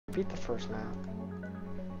Beat the first map.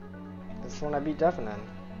 That's the one I beat Devin in.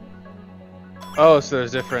 Oh, so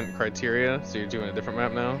there's different criteria? So you're doing a different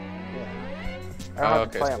map now? Yeah. I don't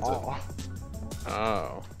have to play them all.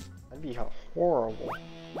 Oh. That'd be horrible.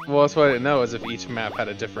 Well, that's what I didn't know, is if each map had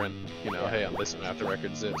a different, you know, Yeah. hey, on this map the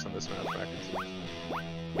record zips, on this map the record zips.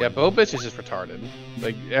 Yeah, Bow Bitch is just retarded.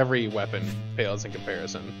 Like, every weapon pales in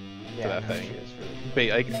comparison to that thing.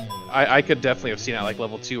 Really like, I could definitely have seen at like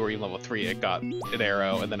level 2 or even level 3, it got an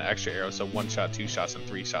arrow and then an extra arrow, so 1 shot, 2 shots, and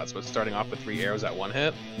 3 shots. But starting off with 3 arrows at 1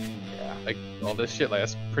 hit, yeah, like all this shit, like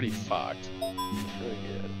that's pretty fucked. It's really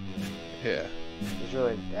good. Yeah. There's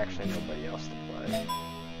really actually nobody else to play.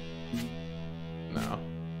 No.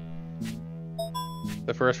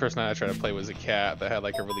 The first person I tried to play was a cat that had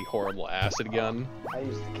like a really horrible acid gun. I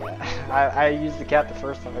used the cat. I used the cat the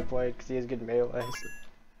first time I played because he has good melee.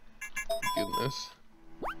 Goodness.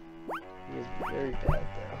 He is very bad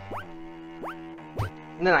though.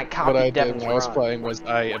 And then I copied what I Devin's did when I was run. playing was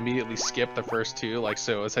I immediately skipped the first 2, like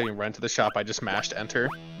so I was heading run to the shop, I just mashed enter.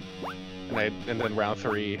 And then round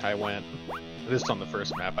 3 I went, this was on the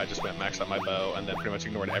first map, I just went maxed out my bow and then pretty much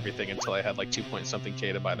ignored everything until I had like 2 point something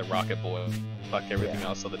K to buy the rocket boy. Fuck everything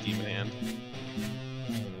else on the demon hand.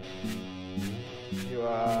 You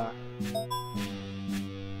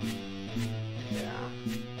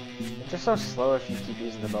They're so slow if you keep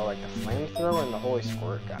using the bow, like the flamethrower and the holy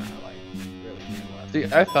squirt gun are like really good.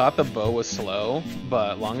 See, I thought the bow was slow,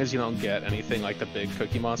 but long as you don't get anything like the big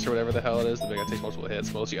cookie monster, whatever the hell it is, the big that takes multiple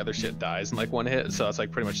hits, most of the other shit dies in like 1 hit, so it's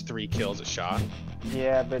like pretty much 3 kills a shot.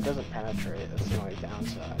 Yeah, but it doesn't penetrate, that's the only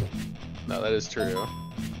downside. No, that is true.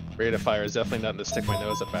 Rate of fire is definitely nothing to stick my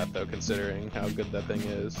nose up at though, considering how good that thing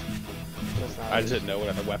is. I just didn't know what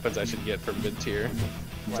other weapons I should get for mid-tier.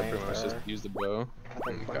 So pretty much just use the bow. I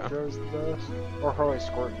think flamethrow's the best. Or holy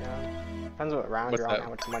squirt gun. Depends what round you're on, how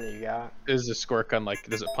much money you got. Is the squirt gun like,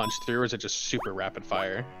 does it punch through or is it just super rapid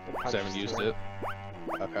fire? Because I haven't used it.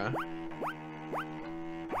 Okay.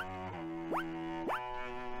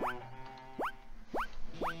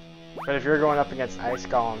 But if you're going up against ice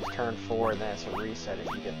golems turn 4, then it's a reset if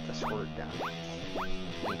you get the squirt gun.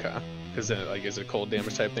 Okay. Because then, like, is it a cold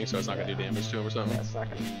damage type thing, so it's not gonna do damage to him or something? Yeah, it's not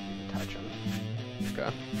gonna touch him.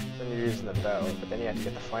 Okay. Then you're using the bow, but then you have to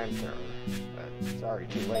get the flamethrower. But it's already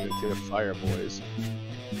too late. To the fire boys.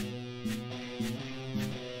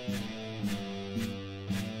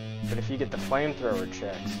 But if you get the flamethrower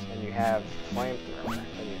checks and you have flamethrower,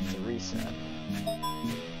 then it's a reset.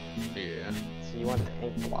 Yeah. So you want the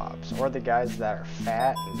ink blobs, or the guys that are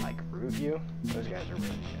fat and like root you. Those guys are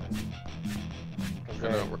really good.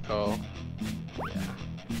 I don't recall. Yeah.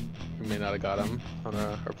 We may not have got him on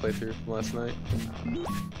our playthrough from last night.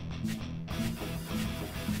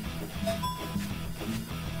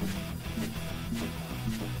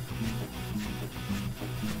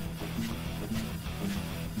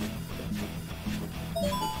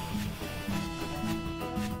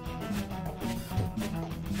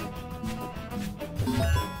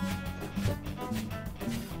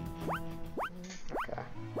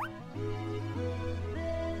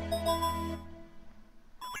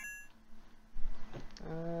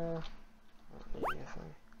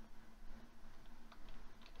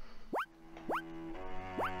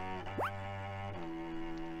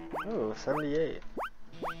 Ooh, 78.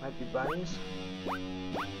 Might be bunnies.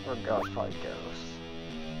 Or ghosts, probably ghosts.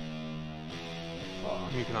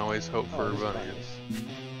 Fuck. You can always hope for bunnies.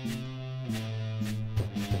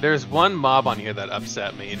 There's one mob on here that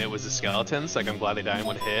upset me, and it was the skeletons. Like, I'm glad they die in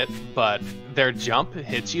 1 hit, but their jump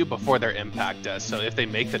hits you before their impact does. So if they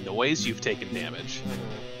make the noise, you've taken damage,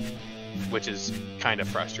 which is kind of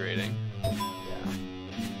frustrating. Yeah.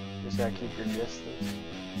 Just gotta keep your distance.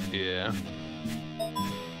 Yeah.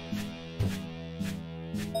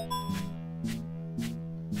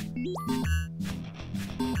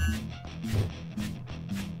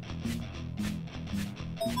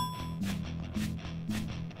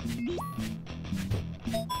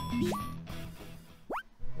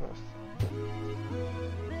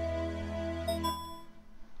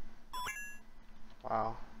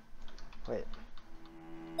 Wow. Wait.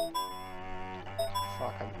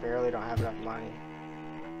 Fuck, I barely don't have enough money.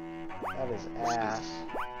 That is ass.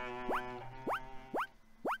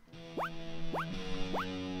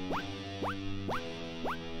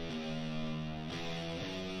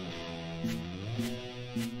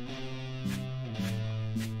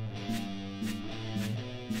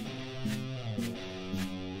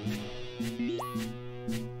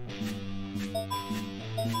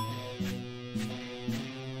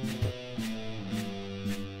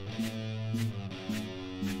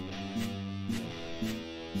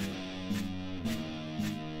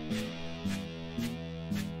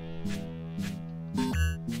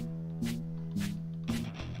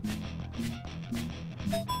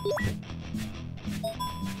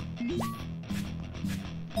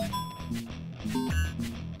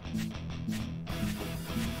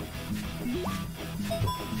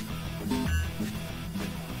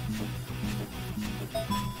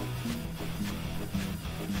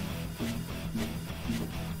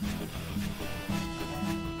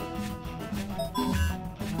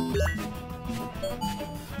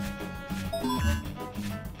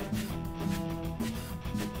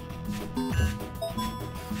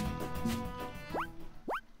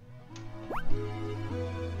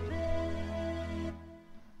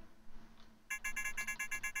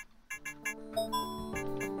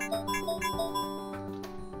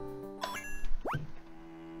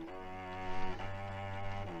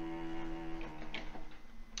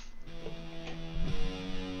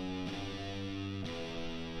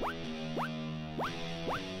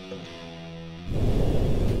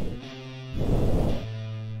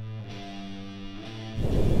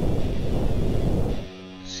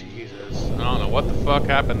 What the fuck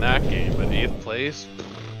happened that game? But 8th place?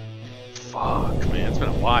 Fuck, man, it's been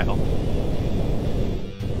a while.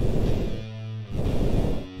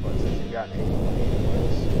 What, since you got 8th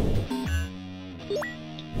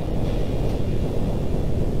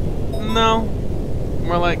place? No.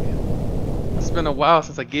 More like, it's been a while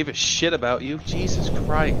since I gave a shit about you. Jesus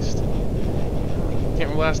Christ. Can't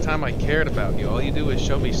remember the last time I cared about you. All you do is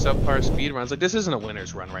show me subpar speed runs. Like, this isn't a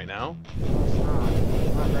winner's run right now. It's not.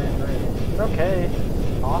 It's not very great. It's okay.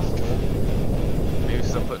 It's possible. Maybe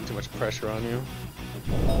still putting too much pressure on you.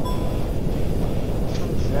 This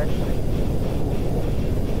one's actually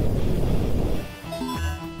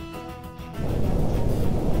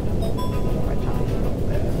my time's not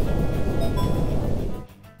bad.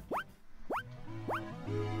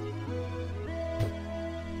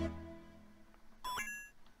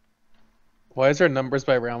 Why is there numbers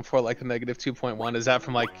by round 4 like a negative 2.1? Is that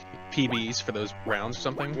from like PBs for those rounds or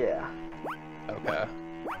something? Yeah. Okay.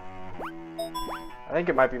 I think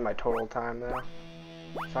it might be my total time though.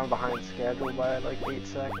 So I'm behind schedule by like 8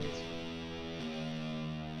 seconds.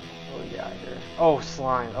 What do we got here? Oh,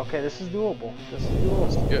 slime. Okay, this is doable. This is doable.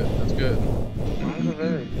 That's good. That's good. Slimes are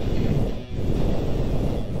very good.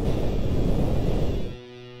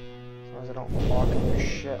 As long as I don't walk into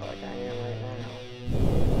shit like I am right now.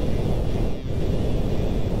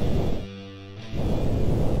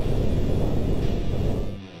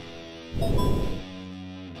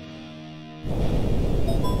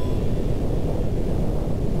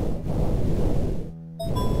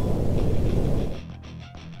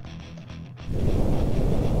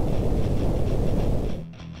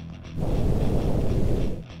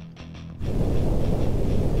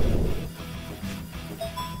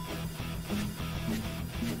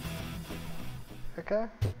 Okay.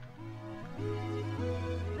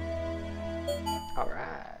 All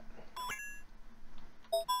right.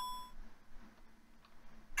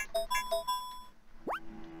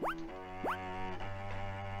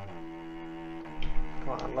 Come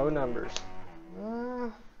on, low numbers.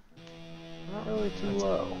 Not really too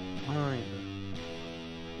low. Fine.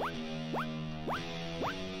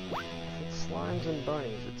 If it's slimes and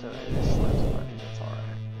bunnies, it's alright. It is slimes and bunnies, it's alright.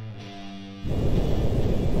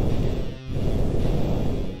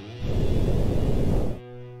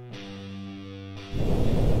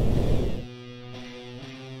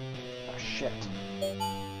 Oh shit.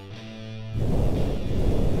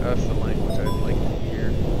 That's the language I'd like to hear.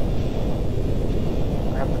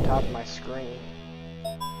 I have the top of my screen.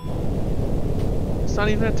 It's not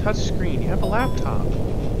even a touch screen. You have a laptop.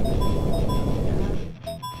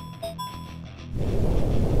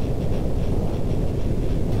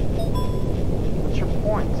 What's your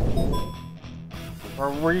point? Or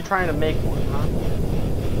were you trying to make one, huh?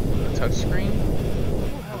 A touch screen?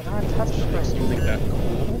 Oh, not a touch Makes you screen. think that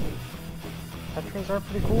cool? Touch screens are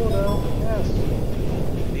pretty cool though, yes.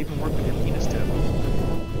 They even work with your penis tip.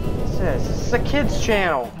 What's this? This is a kids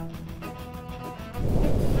channel.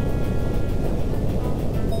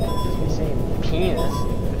 Just me saying penis,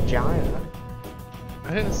 vagina. I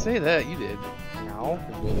didn't say that. You did. No.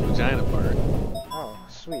 Well, the vagina part. Oh,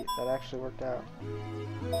 sweet. That actually worked out.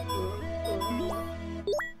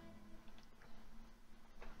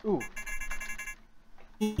 Ooh.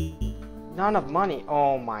 Not enough money.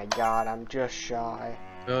 Oh my god, I'm just shy.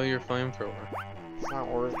 Fill your flamethrower. It's not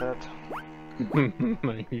worth it.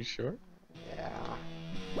 Are you sure? Yeah.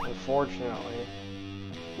 Unfortunately.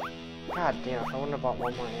 God damn, if I wouldn't have bought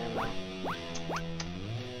one more ammo.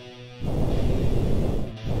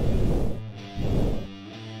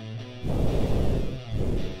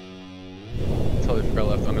 Totally forgot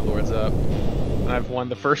left Underlord's up. And I've won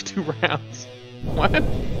the first 2 rounds. What?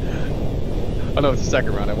 Oh no, it's the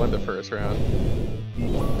second round. I won the first round.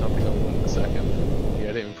 Don't think I'll win the second. Yeah,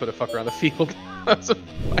 I didn't even put a fuck around the field. That's a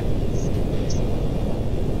fight.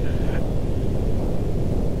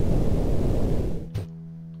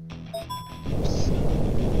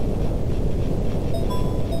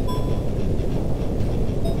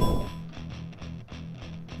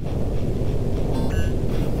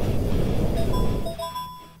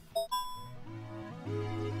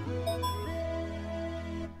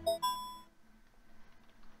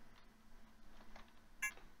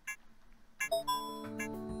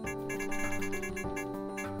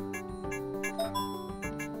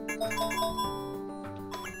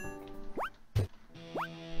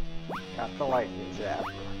 Got the lightning zap.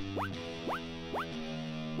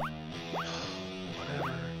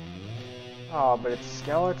 Whatever. Oh, but it's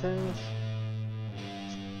skeletons?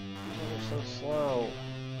 Oh, they're so slow.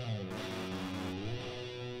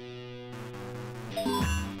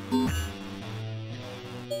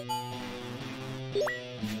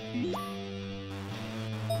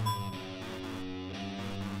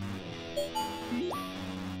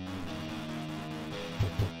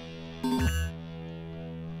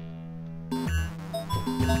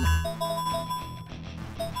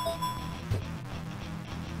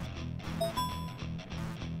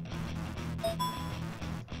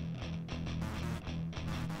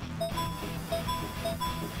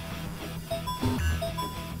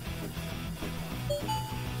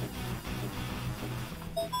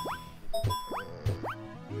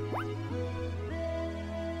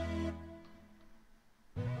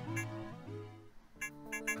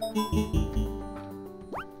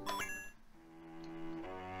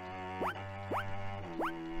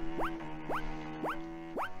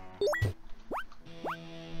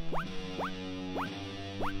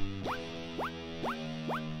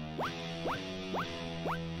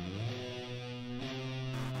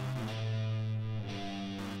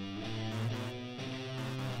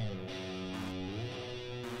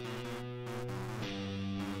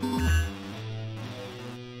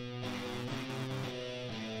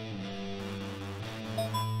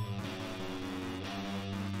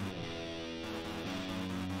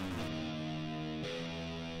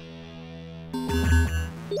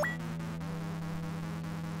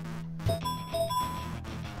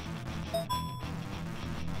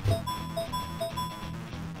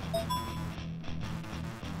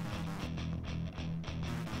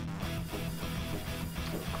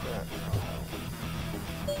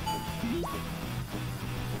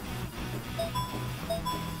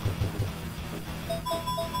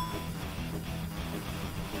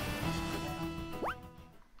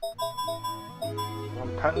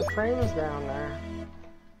 I'm cutting frames down there.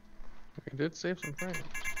 We did save some frames.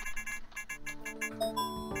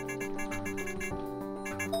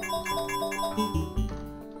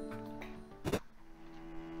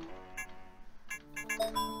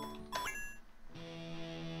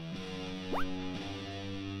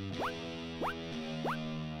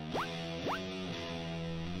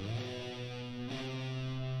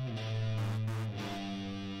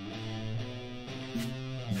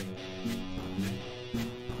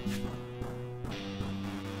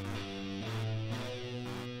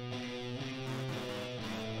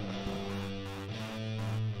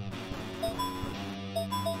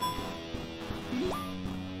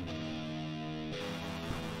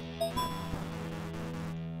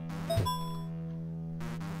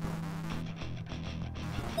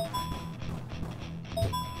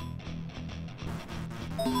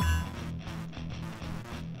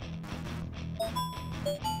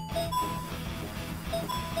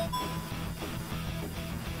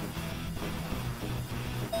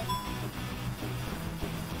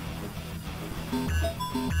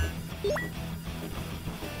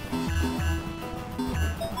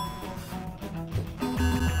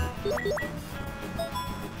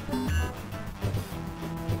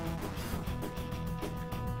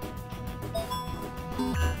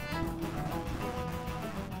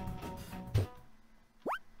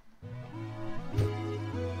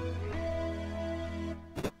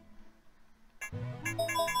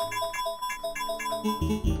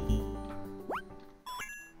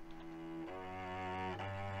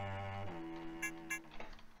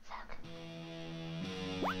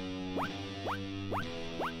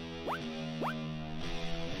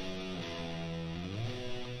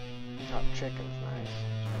 Oh, chicken's nice.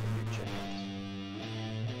 I can do chickens.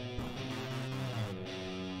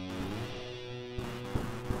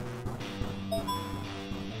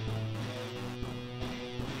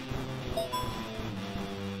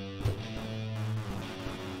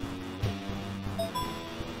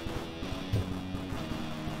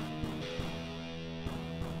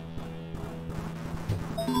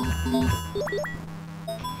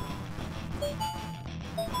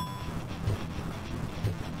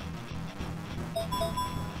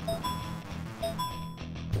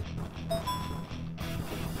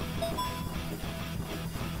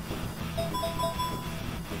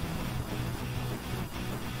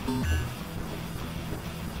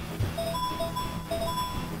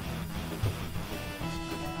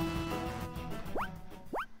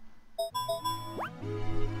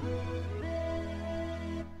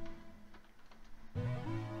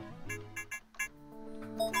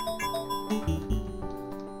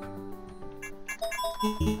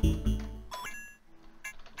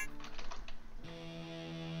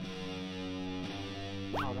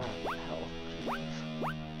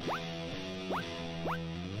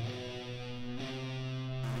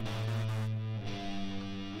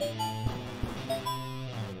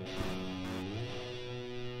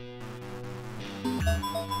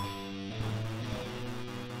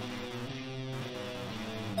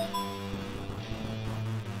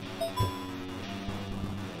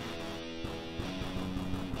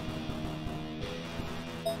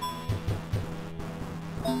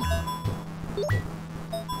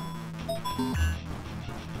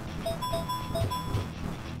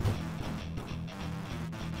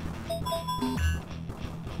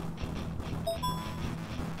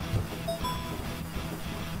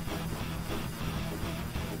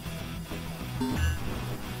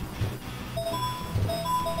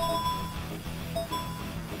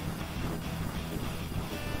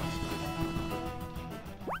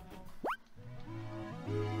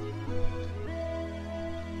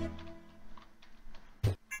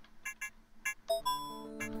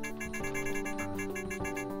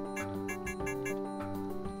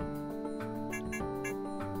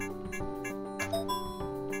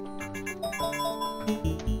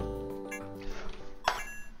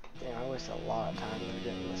 Damn, I wasted a lot of time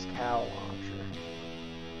getting this cow launcher.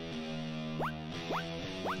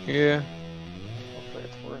 Yeah. Hopefully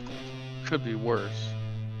it's worth it. Could be worse.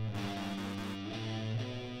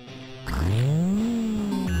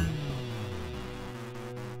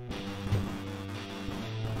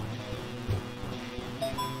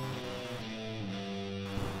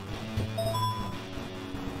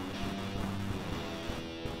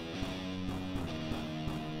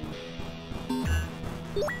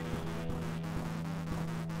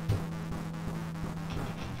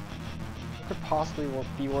 Could possibly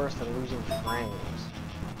be worse than losing frames.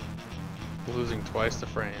 Losing twice the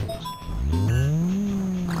frames. You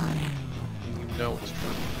know it's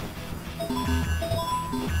true.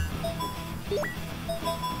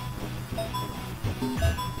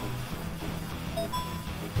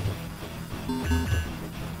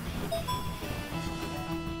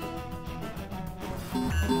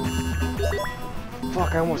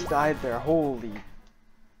 Fuck, I almost died there. Holy.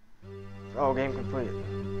 Oh, game complete.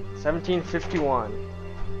 1751.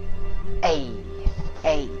 Hey!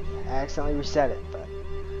 Hey! I accidentally reset it, but...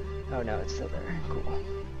 Oh no, it's still there. Cool.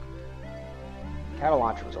 Cattle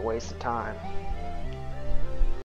launcher was a waste of time.